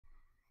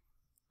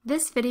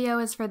This video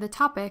is for the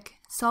topic,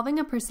 solving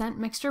a percent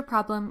mixture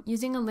problem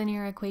using a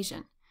linear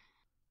equation.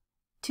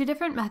 Two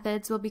different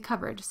methods will be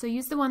covered, so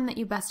use the one that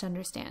you best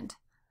understand.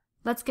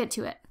 Let's get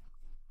to it.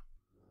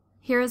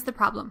 Here is the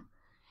problem.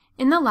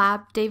 In the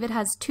lab, David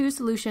has two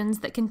solutions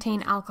that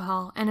contain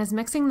alcohol and is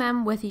mixing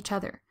them with each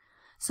other.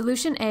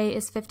 Solution A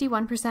is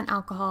 51%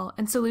 alcohol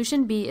and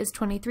solution B is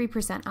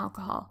 23%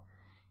 alcohol.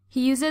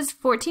 He uses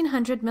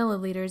 1400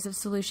 milliliters of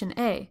solution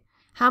A.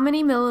 How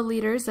many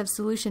milliliters of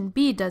solution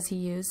B does he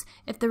use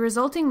if the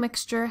resulting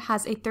mixture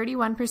has a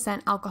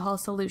 31% alcohol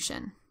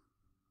solution?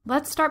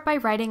 Let's start by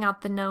writing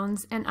out the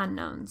knowns and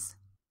unknowns.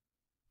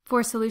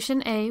 For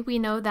solution A, we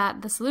know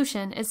that the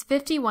solution is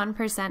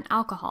 51%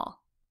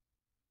 alcohol.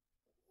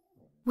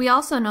 We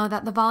also know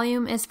that the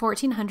volume is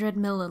 1400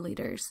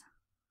 milliliters.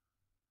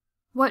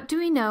 What do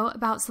we know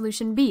about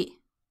solution B?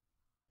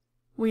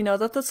 We know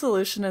that the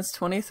solution is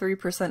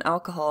 23%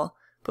 alcohol,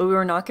 but we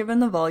were not given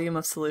the volume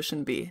of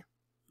solution B.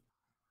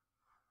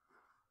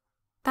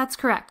 That's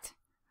correct.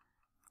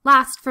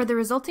 Last, for the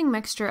resulting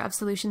mixture of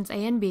solutions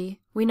A and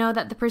B, we know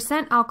that the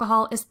percent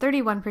alcohol is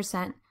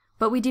 31%,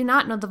 but we do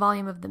not know the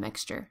volume of the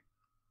mixture.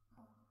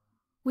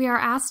 We are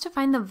asked to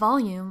find the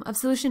volume of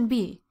solution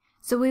B,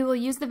 so we will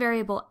use the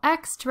variable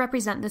x to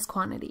represent this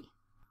quantity.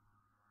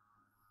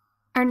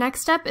 Our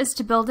next step is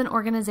to build an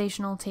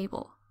organizational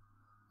table.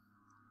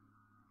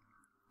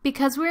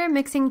 Because we are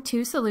mixing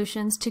two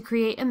solutions to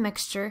create a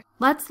mixture,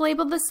 let's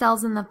label the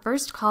cells in the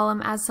first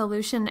column as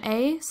solution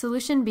A,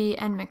 solution B,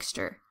 and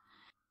mixture.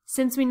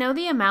 Since we know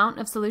the amount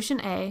of solution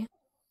A,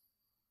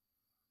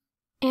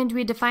 and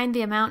we define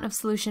the amount of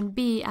solution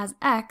B as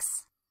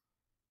x,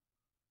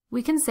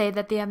 we can say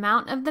that the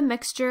amount of the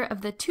mixture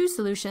of the two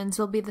solutions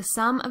will be the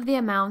sum of the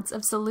amounts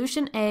of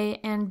solution A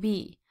and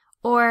B,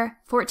 or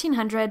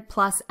 1400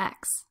 plus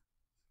x.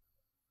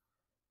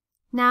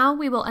 Now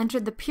we will enter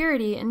the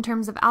purity in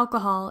terms of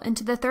alcohol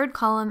into the third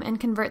column and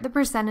convert the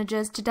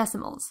percentages to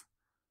decimals.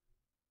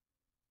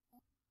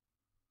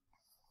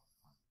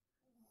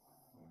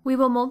 We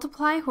will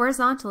multiply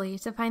horizontally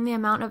to find the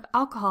amount of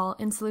alcohol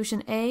in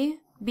solution A,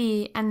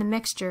 B, and the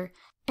mixture,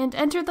 and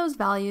enter those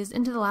values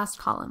into the last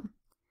column.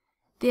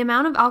 The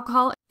amount of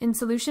alcohol in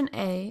solution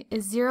A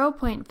is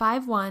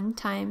 0.51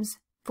 times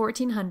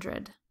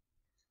 1400.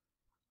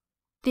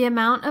 The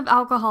amount of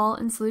alcohol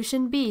in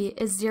solution B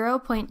is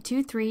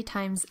 0.23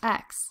 times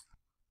x.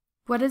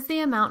 What is the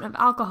amount of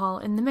alcohol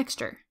in the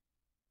mixture?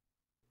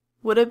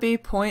 Would it be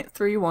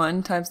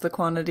 0.31 times the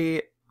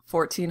quantity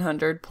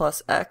 1400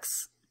 plus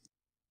x?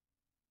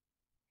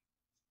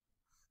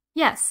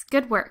 Yes,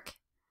 good work.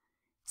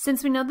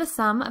 Since we know the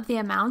sum of the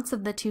amounts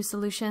of the two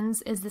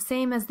solutions is the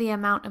same as the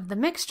amount of the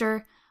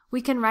mixture,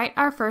 we can write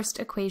our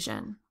first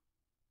equation.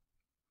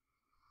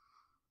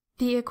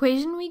 The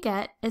equation we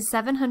get is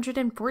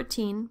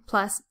 714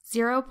 plus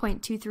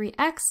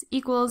 0.23x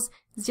equals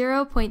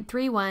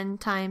 0.31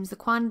 times the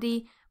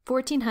quantity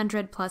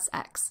 1400 plus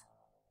x.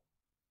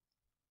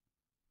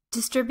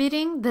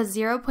 Distributing the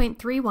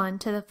 0.31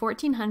 to the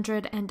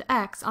 1400 and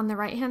x on the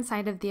right-hand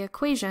side of the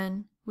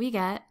equation, we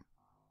get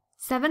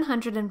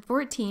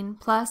 714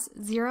 plus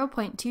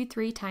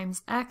 0.23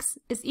 times x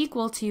is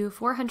equal to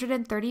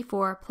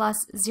 434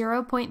 plus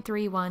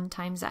 0.31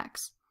 times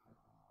x.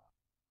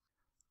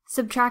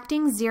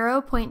 Subtracting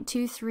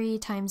 0.23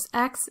 times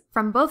x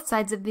from both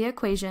sides of the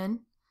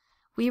equation,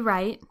 we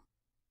write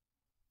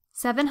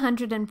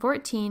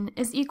 714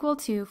 is equal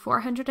to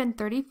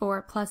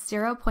 434 plus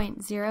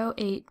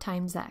 0.08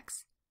 times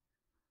x.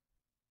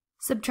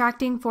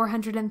 Subtracting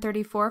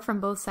 434 from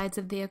both sides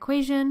of the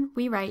equation,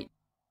 we write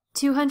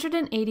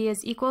 280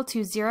 is equal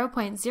to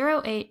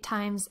 0.08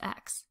 times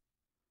x.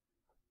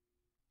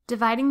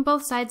 Dividing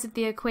both sides of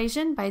the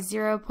equation by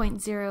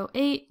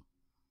 0.08,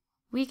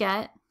 we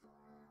get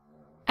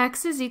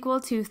x is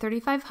equal to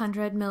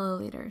 3,500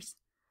 milliliters.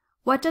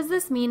 What does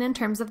this mean in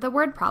terms of the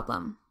word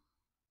problem?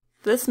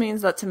 This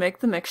means that to make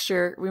the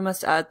mixture, we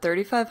must add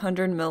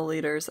 3,500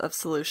 milliliters of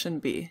solution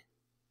B.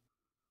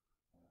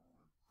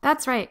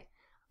 That's right.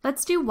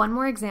 Let's do one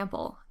more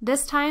example.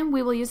 This time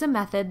we will use a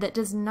method that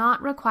does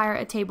not require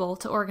a table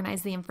to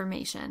organize the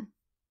information.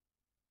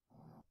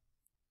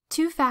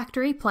 Two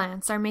factory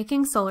plants are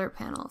making solar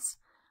panels.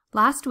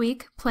 Last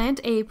week, plant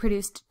A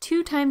produced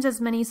 2 times as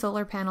many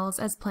solar panels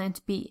as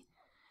plant B.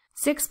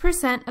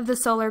 6% of the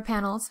solar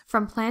panels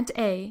from plant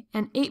A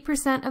and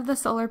 8% of the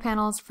solar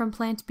panels from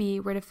plant B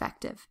were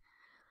defective.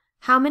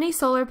 How many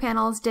solar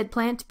panels did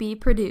plant B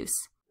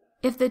produce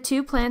if the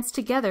two plants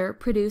together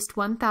produced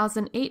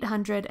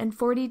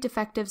 1,840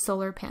 defective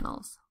solar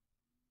panels?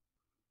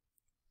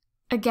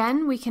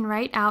 Again, we can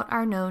write out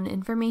our known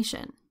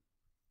information.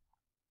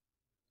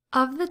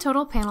 Of the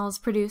total panels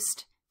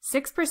produced,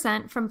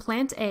 6% from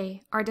plant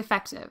A are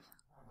defective.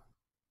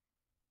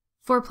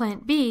 For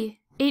plant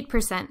B,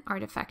 8% are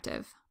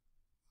defective.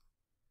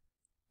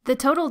 The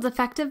total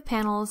defective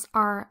panels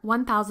are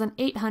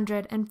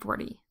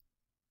 1,840.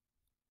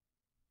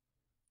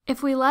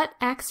 If we let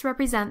x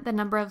represent the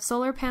number of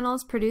solar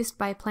panels produced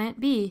by plant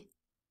B,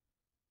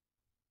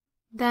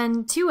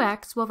 then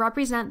 2x will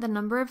represent the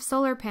number of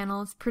solar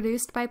panels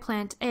produced by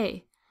plant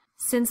A,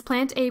 since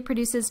plant A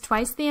produces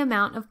twice the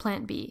amount of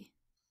plant B.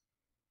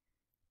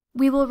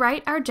 We will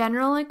write our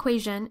general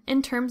equation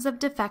in terms of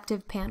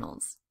defective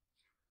panels.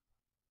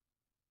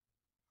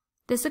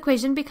 This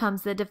equation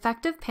becomes the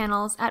defective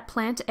panels at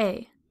plant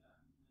A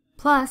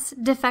plus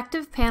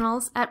defective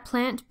panels at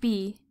plant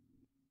B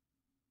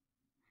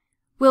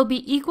will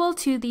be equal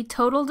to the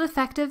total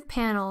defective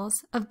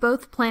panels of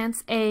both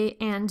plants A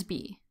and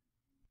B.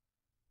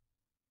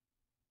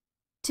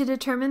 To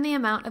determine the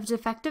amount of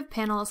defective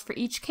panels for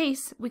each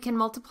case, we can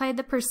multiply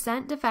the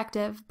percent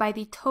defective by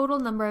the total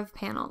number of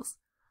panels.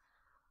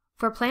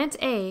 For plant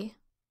A,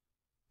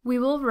 we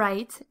will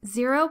write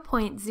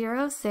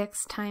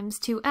 0.06 times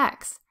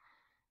 2x.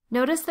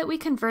 Notice that we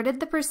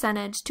converted the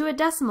percentage to a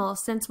decimal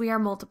since we are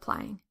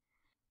multiplying.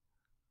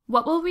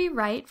 What will we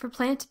write for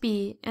plant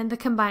B and the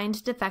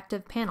combined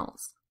defective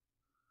panels?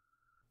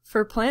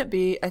 For plant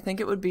B, I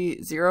think it would be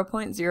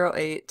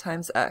 0.08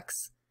 times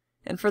x.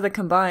 And for the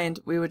combined,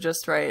 we would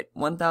just write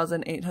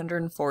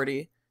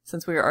 1,840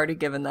 since we are already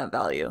given that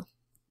value.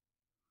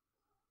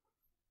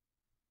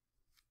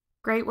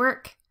 Great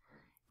work!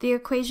 The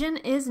equation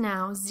is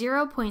now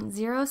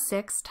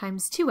 0.06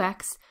 times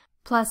 2x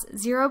plus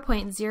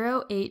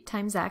 0.08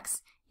 times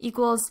x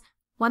equals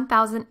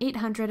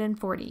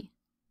 1,840.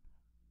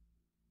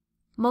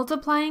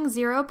 Multiplying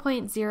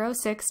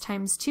 0.06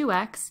 times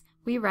 2x,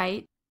 we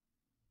write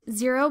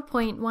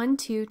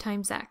 0.12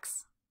 times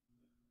x.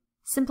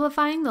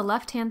 Simplifying the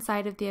left-hand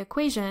side of the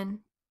equation,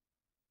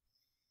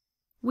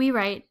 we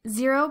write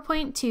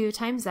 0.2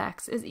 times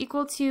x is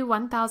equal to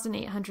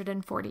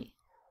 1,840.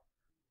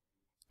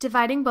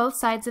 Dividing both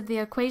sides of the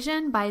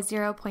equation by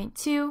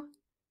 0.2,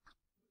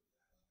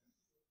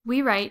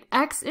 we write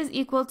x is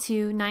equal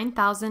to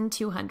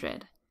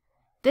 9,200.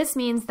 This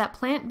means that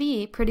plant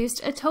B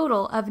produced a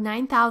total of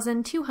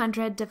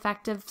 9,200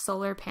 defective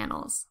solar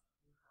panels.